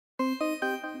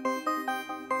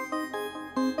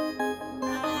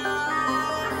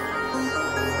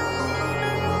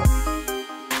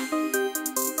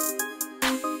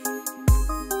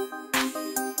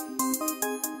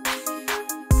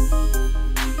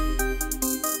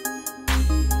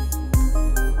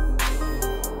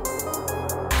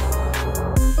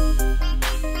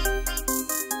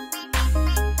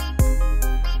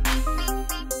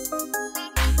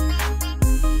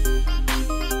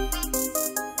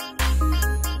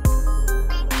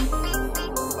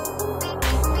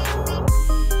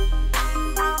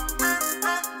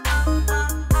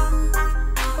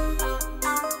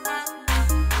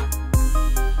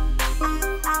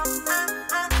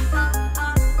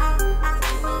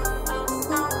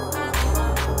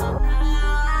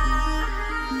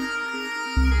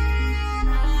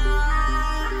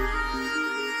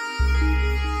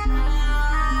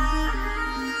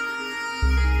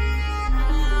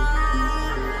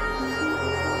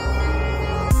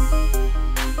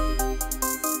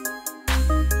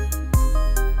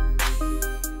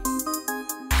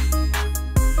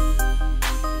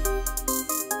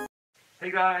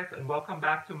guys, and welcome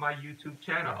back to my YouTube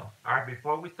channel. Alright,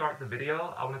 before we start the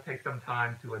video, I want to take some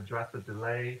time to address the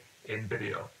delay in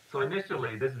video. So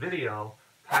initially, this video,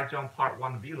 Taichung Part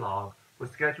 1 Vlog, was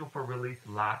scheduled for release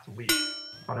last week.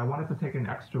 But I wanted to take an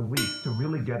extra week to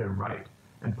really get it right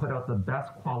and put out the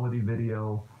best quality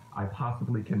video I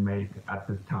possibly can make at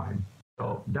this time.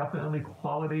 So definitely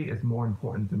quality is more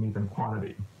important to me than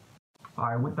quantity.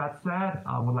 Alright, with that said,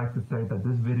 I would like to say that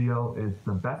this video is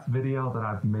the best video that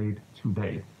I've made to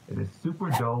date. It is super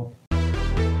dope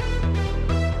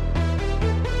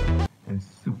and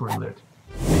super lit.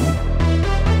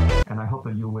 And I hope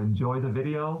that you will enjoy the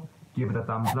video, give it a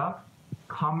thumbs up,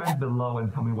 comment below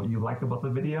and tell me what you like about the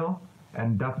video,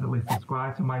 and definitely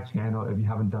subscribe to my channel if you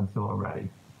haven't done so already.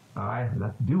 Alright,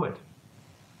 let's do it!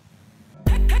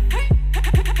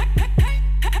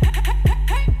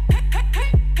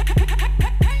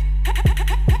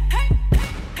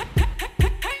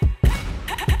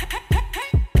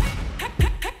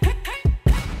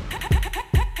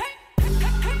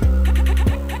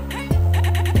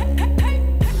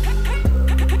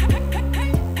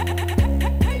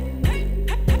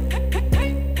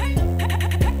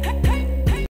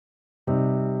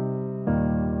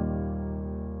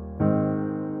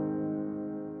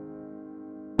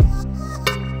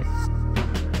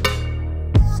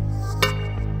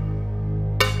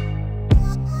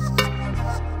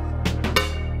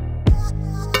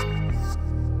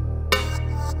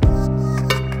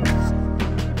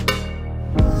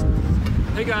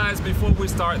 Hey guys, before we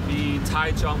start the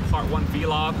Taichung Part 1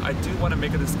 Vlog, I do want to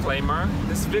make a disclaimer.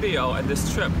 This video and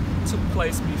this trip took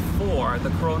place before the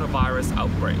coronavirus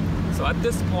outbreak. So at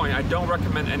this point, I don't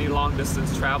recommend any long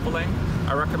distance traveling.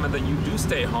 I recommend that you do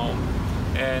stay home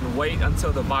and wait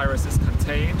until the virus is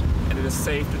contained and it is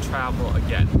safe to travel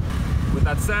again. With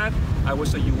that said, I wish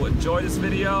that you will enjoy this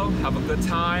video, have a good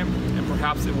time, and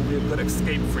perhaps it will be a good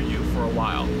escape for you for a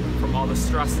while from all the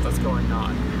stress that's going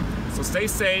on. So stay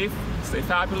safe, stay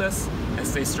fabulous, and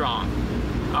stay strong.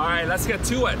 All right, let's get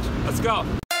to it. Let's go.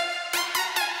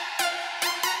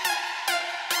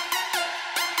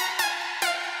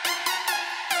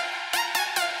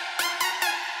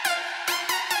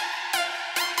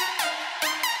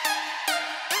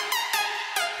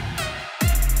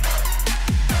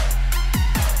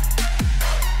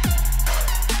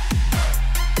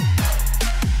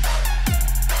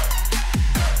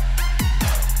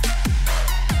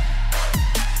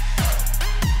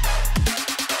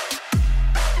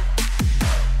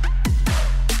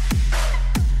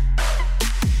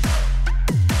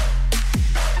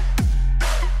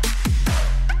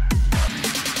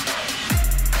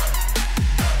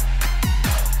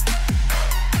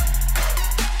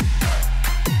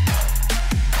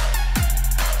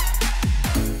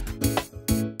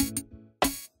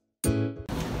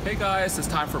 Hey guys, it's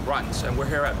time for brunch and we're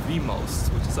here at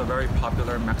Vimos, which is a very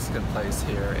popular Mexican place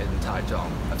here in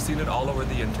Taichung. I've seen it all over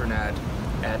the internet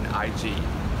and IG,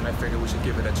 and I figured we should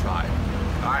give it a try.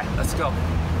 Alright, let's go.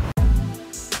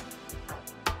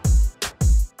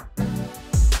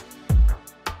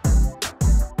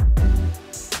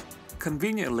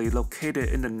 Conveniently located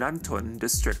in the Nantun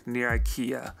district near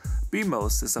IKEA,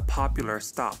 Vimos is a popular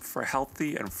stop for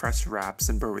healthy and fresh wraps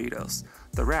and burritos.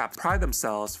 The wraps pride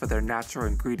themselves for their natural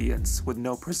ingredients with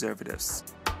no preservatives.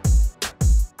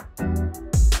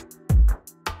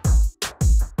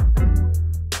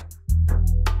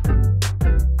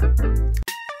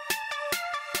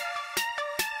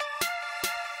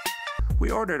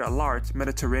 We ordered a large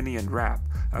Mediterranean wrap,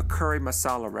 a curry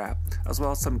masala wrap, as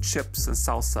well as some chips and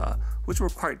salsa, which were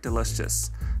quite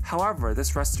delicious. However,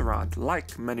 this restaurant,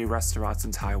 like many restaurants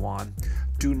in Taiwan,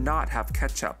 do not have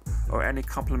ketchup or any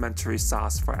complimentary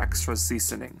sauce for extra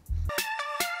seasoning.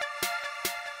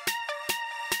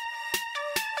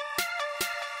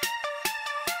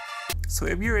 So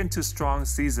if you're into strong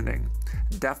seasoning,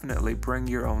 definitely bring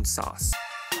your own sauce.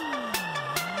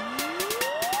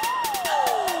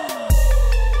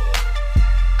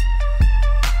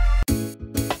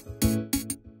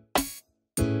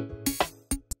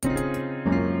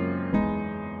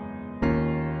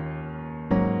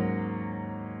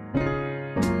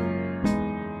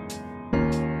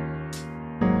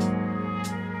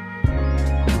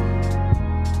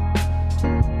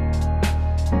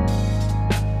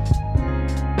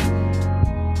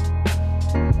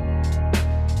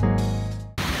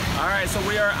 So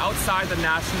we are outside the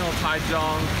National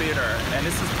Taichung Theater, and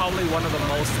this is probably one of the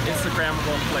most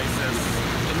Instagrammable places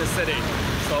in the city.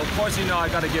 So of course, you know, I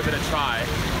gotta give it a try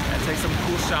and take some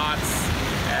cool shots,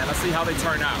 and let's see how they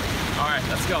turn out. All right,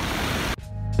 let's go.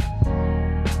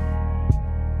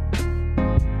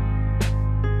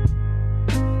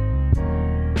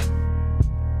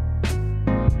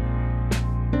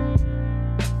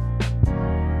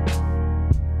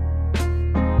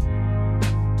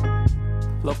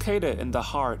 Located in the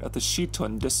heart of the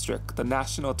Shitun district, the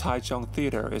National Taichung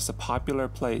Theater is a popular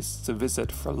place to visit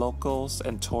for locals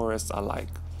and tourists alike.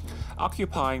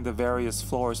 Occupying the various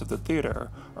floors of the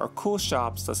theater are cool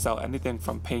shops that sell anything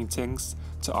from paintings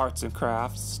to arts and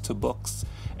crafts to books,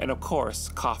 and of course,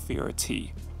 coffee or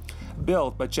tea.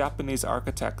 Built by Japanese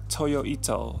architect Toyo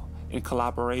Ito in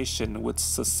collaboration with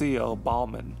Cecile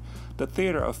Baumann, the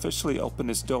theater officially opened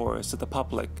its doors to the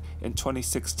public in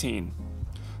 2016.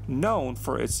 Known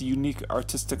for its unique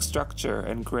artistic structure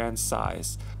and grand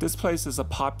size, this place is a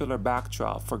popular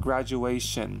backdrop for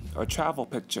graduation or travel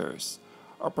pictures,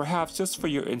 or perhaps just for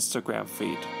your Instagram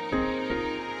feed.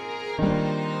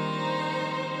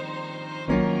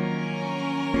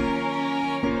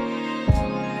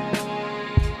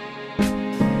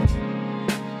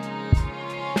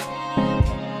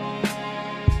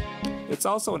 It's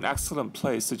also an excellent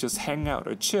place to just hang out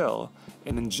or chill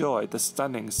and enjoy the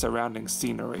stunning surrounding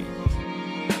scenery.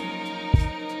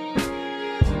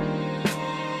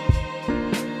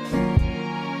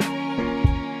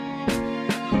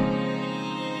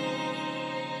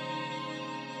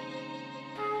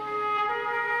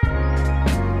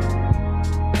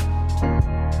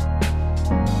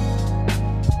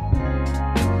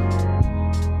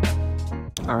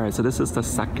 Alright, so this is the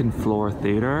second floor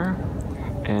theater.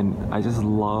 And I just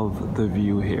love the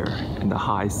view here, and the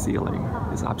high ceiling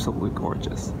is absolutely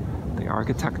gorgeous. The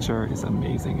architecture is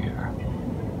amazing here.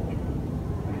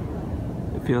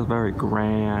 It feels very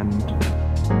grand.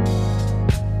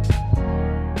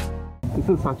 This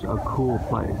is such a cool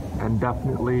place and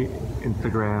definitely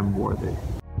Instagram worthy.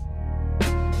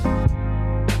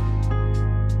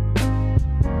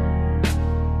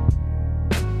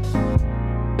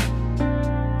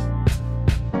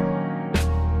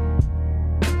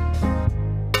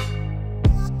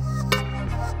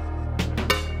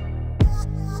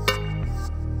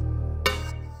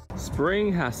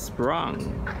 Spring has sprung.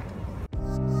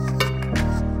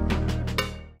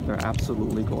 They're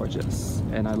absolutely gorgeous,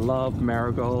 and I love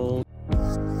marigold.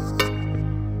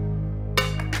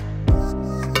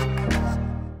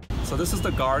 So this is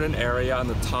the garden area on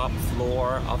the top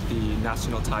floor of the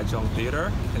National Taichung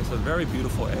Theater. And it's a very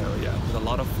beautiful area with a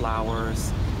lot of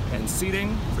flowers and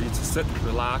seating for you to sit,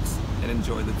 relax, and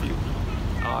enjoy the view.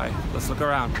 All right, let's look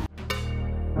around.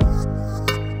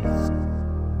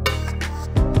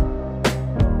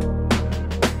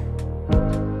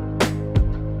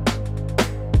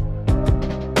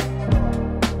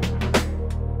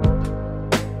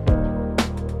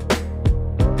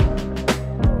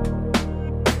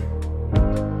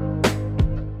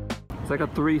 It's like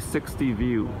a 360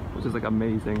 view, which is like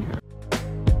amazing here.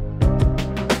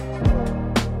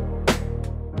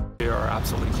 They are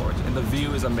absolutely gorgeous, and the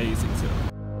view is amazing too.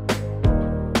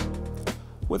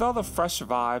 With all the fresh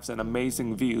vibes and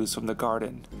amazing views from the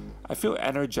garden, I feel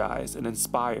energized and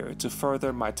inspired to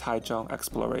further my Taichung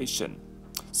exploration.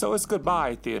 So it's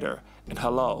goodbye, theater, and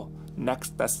hello,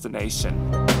 next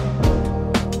destination.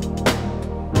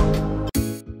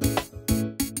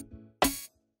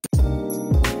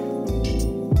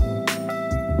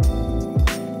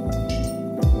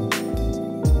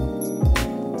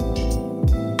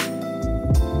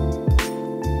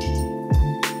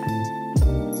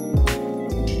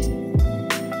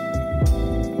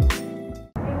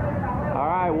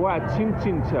 We're at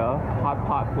Chincha Hot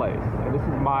Pot Place, and this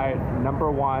is my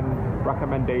 #1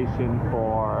 recommendation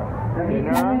for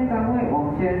dinner.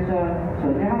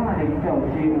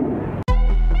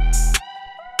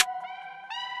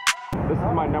 This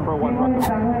is my #1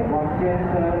 recommendation.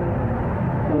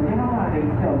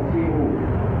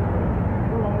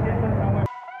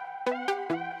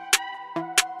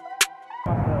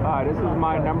 This is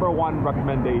my #1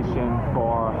 recommendation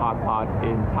for hot pot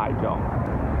in Taichung.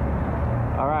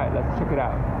 Alright, let's check it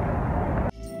out.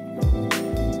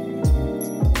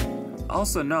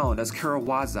 Also known as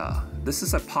Kurawaza, this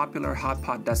is a popular hot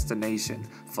pot destination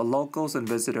for locals and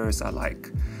visitors alike.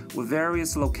 With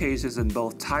various locations in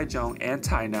both Taichung and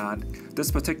Tainan, this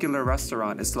particular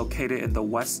restaurant is located in the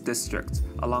West District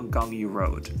along Gangyu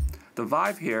Road. The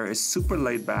vibe here is super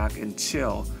laid back and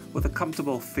chill with a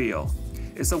comfortable feel.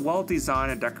 It's a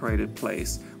well-designed and decorated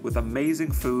place with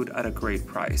amazing food at a great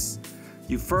price.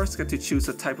 You first get to choose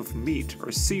a type of meat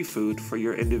or seafood for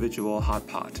your individual hot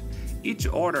pot. Each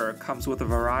order comes with a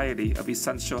variety of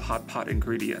essential hot pot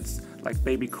ingredients like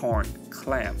baby corn,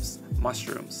 clams,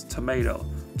 mushrooms, tomato,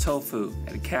 tofu,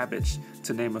 and cabbage,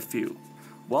 to name a few.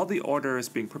 While the order is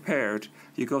being prepared,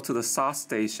 you go to the sauce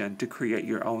station to create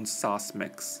your own sauce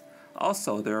mix.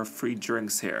 Also, there are free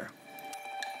drinks here.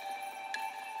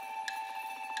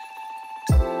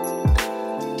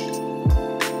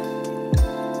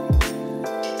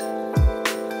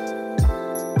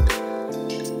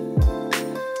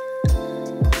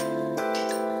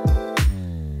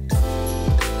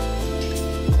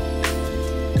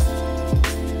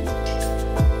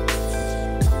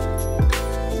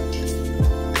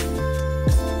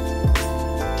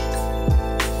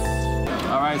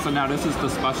 now this is the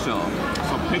special.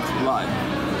 So pig's blood.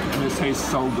 And it tastes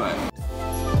so good.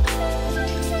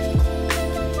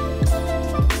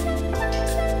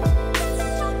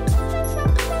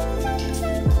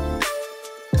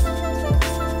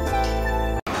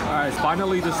 Alright,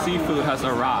 finally the seafood has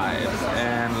arrived.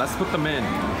 And let's put them in.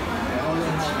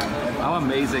 How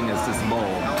amazing is this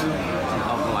bowl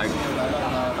of like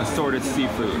assorted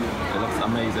seafood? It looks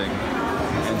amazing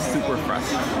and super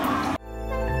fresh.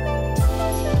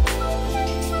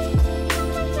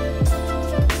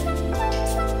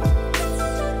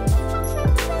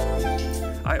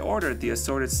 I ordered the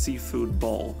assorted seafood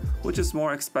bowl, which is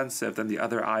more expensive than the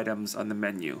other items on the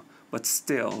menu, but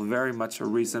still very much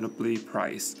reasonably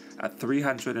priced at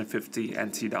 350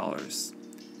 NT dollars.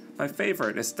 My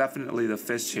favorite is definitely the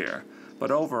fish here,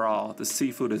 but overall the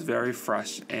seafood is very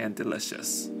fresh and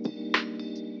delicious.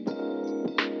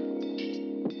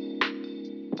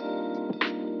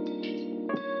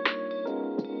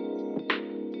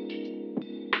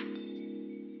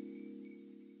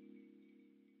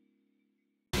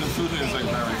 The food is like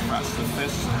very fresh. The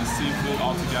fish and the seafood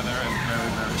all together is very,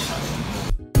 very fresh.